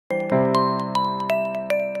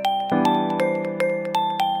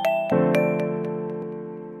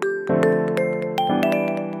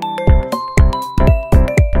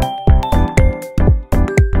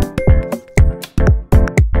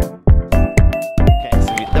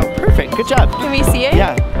job. Can we see it?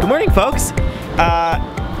 Yeah. Good morning, folks.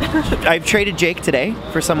 I've traded Jake today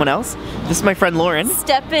for someone else. This is my friend Lauren.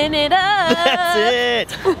 Stepping it up.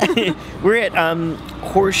 That's it. We're at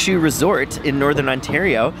Horseshoe Resort in Northern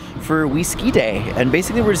Ontario for Wee Ski Day, and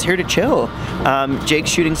basically we're just here to chill. Jake's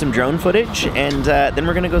shooting some drone footage, and then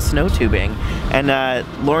we're gonna go snow tubing. And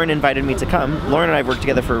Lauren invited me to come. Lauren and I have worked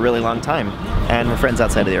together for a really long time, and we're friends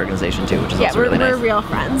outside of the organization too, which is also really nice. We're real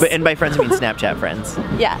friends. And by friends I mean Snapchat friends.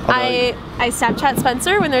 Yeah, I Snapchat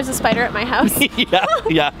Spencer when there's a spider at my house.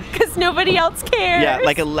 yeah. Because nobody else cares. Yeah,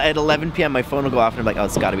 like at 11 p.m. my phone will go off and I'm like, oh,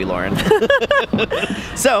 it's gotta be Lauren.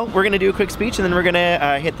 So we're gonna do a quick speech and then we're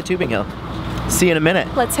gonna hit the tubing hill. See you in a minute.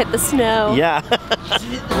 Let's hit the snow. Yeah.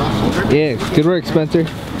 Yeah, good work, Spencer.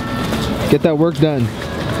 Get that work done.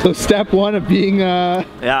 So step one of being at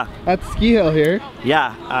the ski hill here.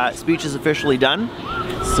 Yeah, speech is officially done.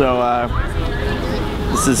 So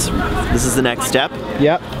this is the next step.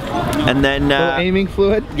 Yep. And then aiming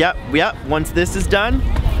fluid. Yep. Once this is done,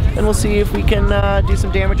 then we'll see if we can do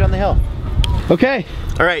some damage on the hill. Okay.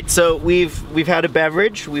 All right, so we've had a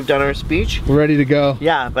beverage, we've done our speech. We're ready to go.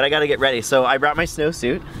 Yeah, but I gotta get ready. So I brought my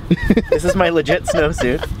snowsuit. This is my legit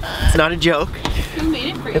snowsuit. It's not a joke. Who made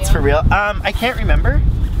it for you? It's for real. I can't remember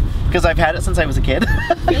because I've had it since I was a kid.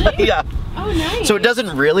 Really? Yeah. Oh, nice. So it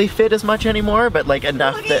doesn't really fit as much anymore, but like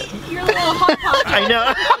enough that. Your little hot pocket. I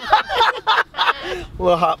know.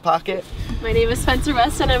 Little hot pocket. My name is Spencer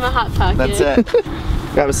West and I'm a hot pocket. That's it.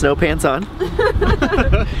 Got my snow pants on.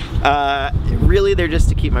 Really, they're just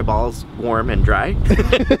to keep my balls warm and dry.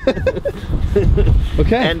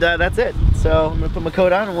 Okay. And that's it. So I'm gonna put my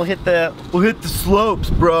coat on and we'll hit the slopes,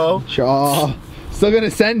 bro. Sure. Still gonna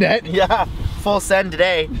send it. Yeah, full send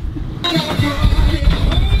today.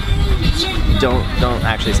 Don't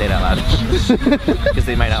actually say that loud, because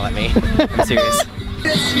they might not let me. I'm serious.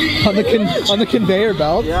 On the conveyor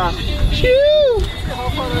belt. Yeah. Shoo!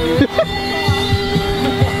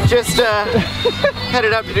 Just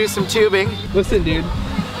headed up to do some tubing. Listen, dude.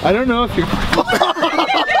 I don't know if you're. Oh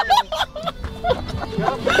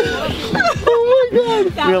my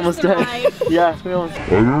god. That We was almost the died. ride. Yeah, we almost. I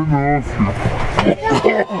don't know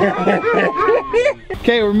if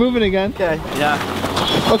Okay, we're moving again. Okay. Yeah.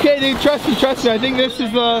 Okay, dude, trust me. I think this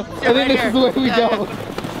is the the way we go.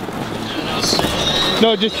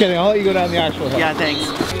 No, just kidding. I'll let you go down the actual hill. Yeah, thanks.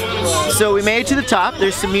 So we made it to the top.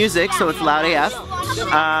 There's some music, so it's loud AF.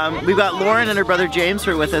 We've got Lauren and her brother James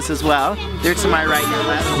who are with us as well. They're to my right and your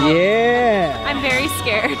left. Yeah. I'm very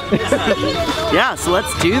scared. Yeah, so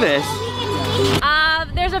let's do this.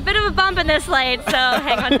 There's a bit of a bump in this lane, so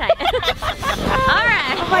hang on tight. All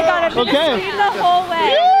right. Oh my god, I'm gonna scream the whole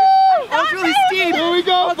way. That was really steep. Here we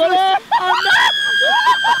go, buddy.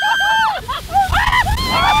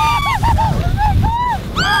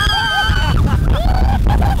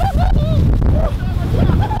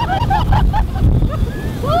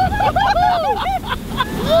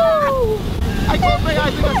 I closed my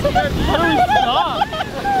eyes and got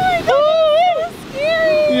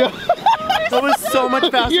scared. Yeah. That was so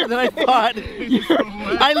much faster than I thought.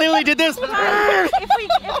 I literally did this.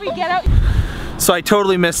 If we get out. So I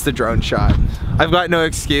totally missed the drone shot. I've got no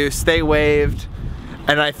excuse. They waved,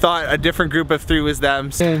 and I thought a different group of three was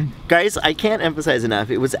them. Guys, I can't emphasize enough.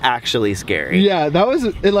 It was actually scary. Yeah, that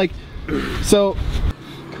was like. So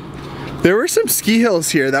there were some ski hills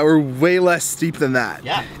here that were way less steep than that.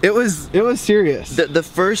 Yeah. It was serious. The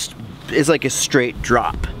first is like a straight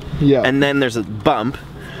drop. Yeah. And then there's a bump.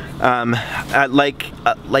 I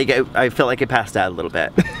felt like I passed out a little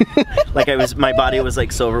bit. Like my body was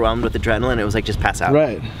like so overwhelmed with adrenaline, it was like just pass out.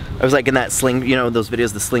 Right. I was like in that sling, you know those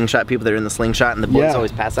videos, the slingshot people that are in the slingshot and the boys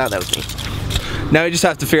always pass out, that was me. Now we just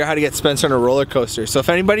have to figure out how to get Spencer on a roller coaster. So if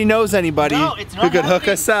anybody knows anybody who could hook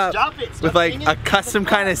us up with like a custom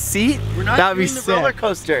kind of seat, that would be sick. Roller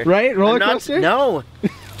coaster. Right? Roller coaster? No.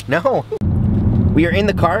 No. We are in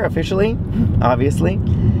the car officially, obviously.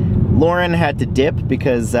 Lauren had to dip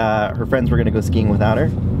because her friends were gonna go skiing without her.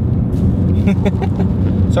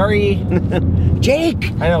 Sorry.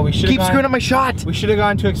 Jake! I know, we should have Keep screwing up my shot! We should have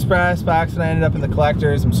gone to Express, by accident I ended up in the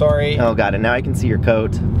collectors, I'm sorry. Oh god, and now I can see your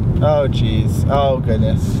coat. Oh jeez, oh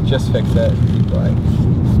goodness, just fix it. Boy.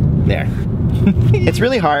 There. It's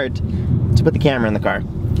really hard to put the camera in the car.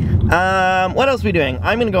 What else are we doing?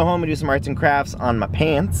 I'm gonna go home and do some arts and crafts on my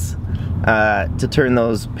pants. To turn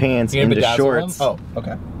those pants into shorts. Them? Oh,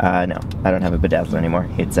 okay. No, I don't have a bedazzler anymore.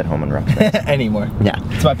 It's at home and rough. Anymore. Yeah.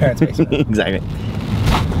 It's my parents' basement. Exactly.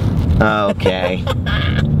 Okay.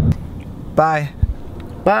 Bye.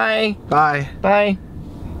 Bye. Bye. Bye.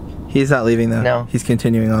 He's not leaving though. No. He's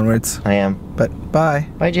continuing onwards. I am. But bye.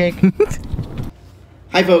 Bye, Jake.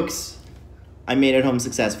 Hi, folks. I made it home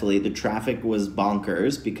successfully. The traffic was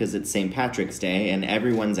bonkers because it's St. Patrick's Day and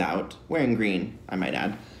everyone's out wearing green, I might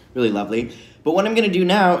add. Really lovely. But what I'm gonna do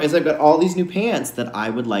now is I've got all these new pants that I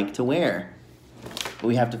would like to wear. But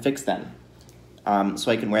we have to fix them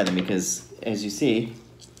so I can wear them because, as you see,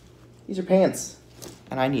 these are pants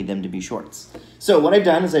and I need them to be shorts. So what I've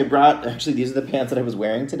done is I brought, actually these are the pants that I was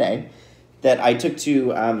wearing today that I took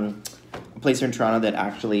to a place here in Toronto that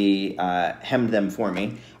actually hemmed them for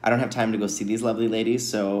me. I don't have time to go see these lovely ladies,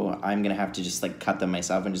 so I'm gonna have to just like cut them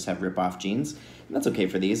myself and just have rip-off jeans. And that's okay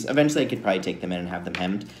for these. Eventually I could probably take them in and have them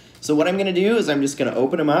hemmed. So what I'm gonna do is I'm just gonna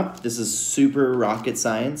open them up. This is super rocket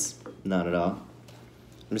science, not at all.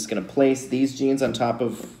 I'm just gonna place these jeans on top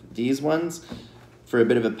of these ones for a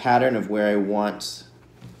bit of a pattern of where I want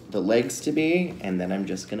the legs to be, and then I'm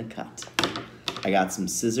just gonna cut. I got some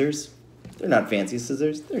scissors. They're not fancy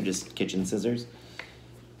scissors, they're just kitchen scissors.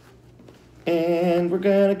 And we're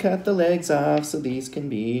gonna cut the legs off so these can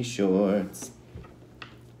be shorts.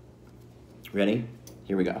 Ready?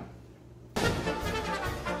 Here we go.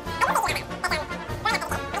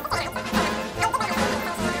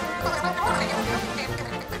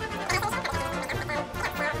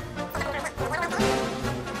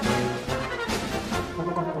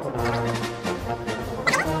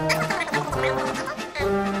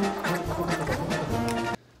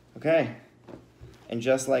 Okay, and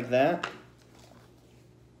just like that,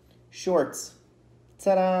 shorts.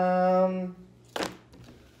 Ta-da!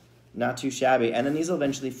 Not too shabby. And then these will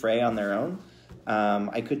eventually fray on their own.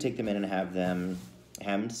 I could take them in and have them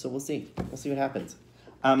hemmed, so we'll see. We'll see what happens.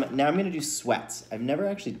 Now I'm gonna do sweats. I've never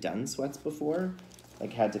actually done sweats before,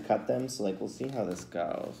 like had to cut them, so like we'll see how this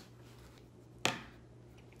goes.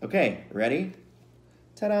 Okay, ready?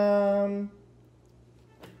 Ta-da!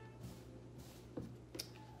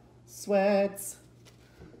 Sweats.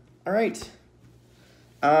 All right.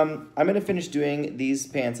 I'm gonna finish doing these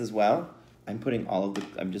pants as well. I'm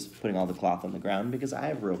just putting all the cloth on the ground because I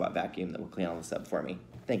have a robot vacuum that will clean all this up for me.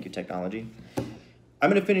 Thank you, technology. I'm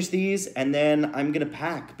gonna finish these and then I'm gonna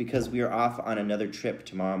pack because we are off on another trip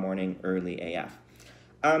tomorrow morning, early AF.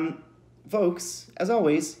 Folks, as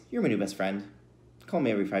always, you're my new best friend. Call me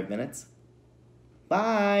every 5 minutes.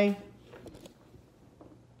 Bye.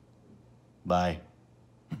 Bye.